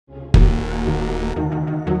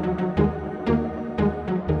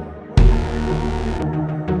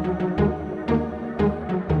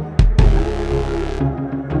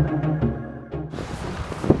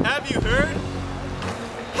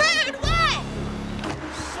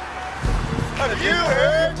Have you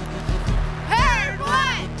heard? Heard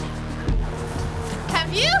what?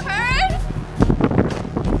 Have you heard?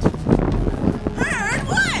 Heard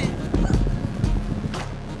what?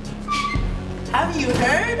 Have you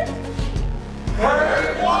heard?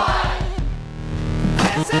 Heard what?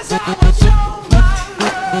 This is how I show my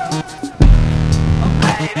love. I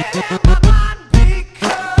made it in my mind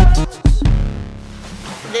because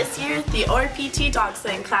This year, the ORPT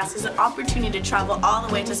Dogsledding class has an opportunity to travel all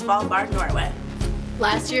the way to Svalbard, Norway.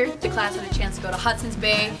 Last year, the class had a chance to go to Hudson's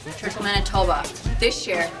Bay, Churchill, Manitoba. This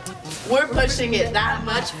year, We're pushing it that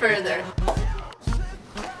much further.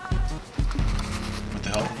 With the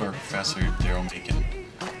help of our professor, Daryl Macon,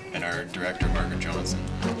 and our director, Margaret Johnson,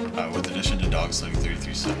 with addition to Dogsledding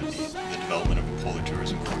 3370, the development of a polar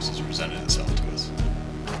tourism course has presented itself to us.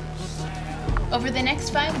 Over the next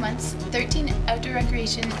 5 months, 13 outdoor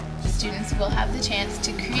recreation students will have the chance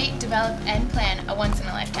to create, develop, and plan a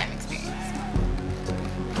once-in-a-lifetime experience.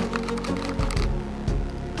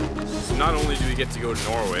 So not only do we get to go to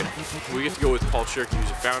Norway, we get to go with Paul Shirky, who's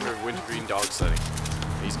the founder of Wintergreen Dogsledding.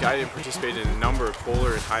 He's guided and participated in a number of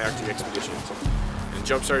polar and high Arctic expeditions, and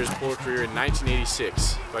jumpstarted his polar career in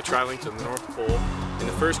 1986 by traveling to the North Pole in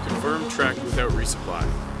the first confirmed trek without resupply.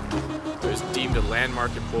 It was deemed a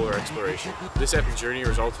landmark in polar exploration. This epic journey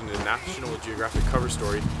resulted in a National Geographic cover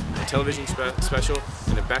story, a television special,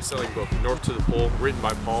 and a best-selling book, North to the Pole, written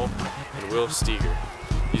by Paul and Will Steger.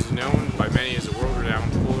 He's known by many as a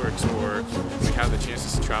world-renowned polar explorer, and we have the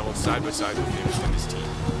chances to travel side by side with him and his team.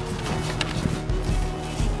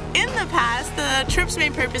 In the past, the trip's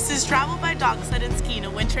main purpose is travel by dog sled and ski in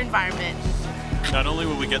a winter environment. Not only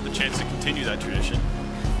will we get the chance to continue that tradition,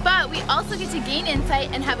 But we also get to gain insight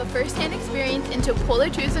and have a first-hand experience into polar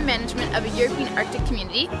tourism management of a European Arctic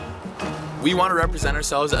community. We want to represent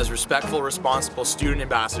ourselves as respectful, responsible student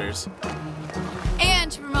ambassadors.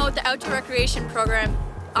 and to promote the outdoor recreation program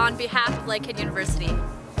on behalf of Lakehead University.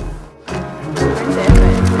 That's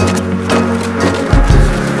it.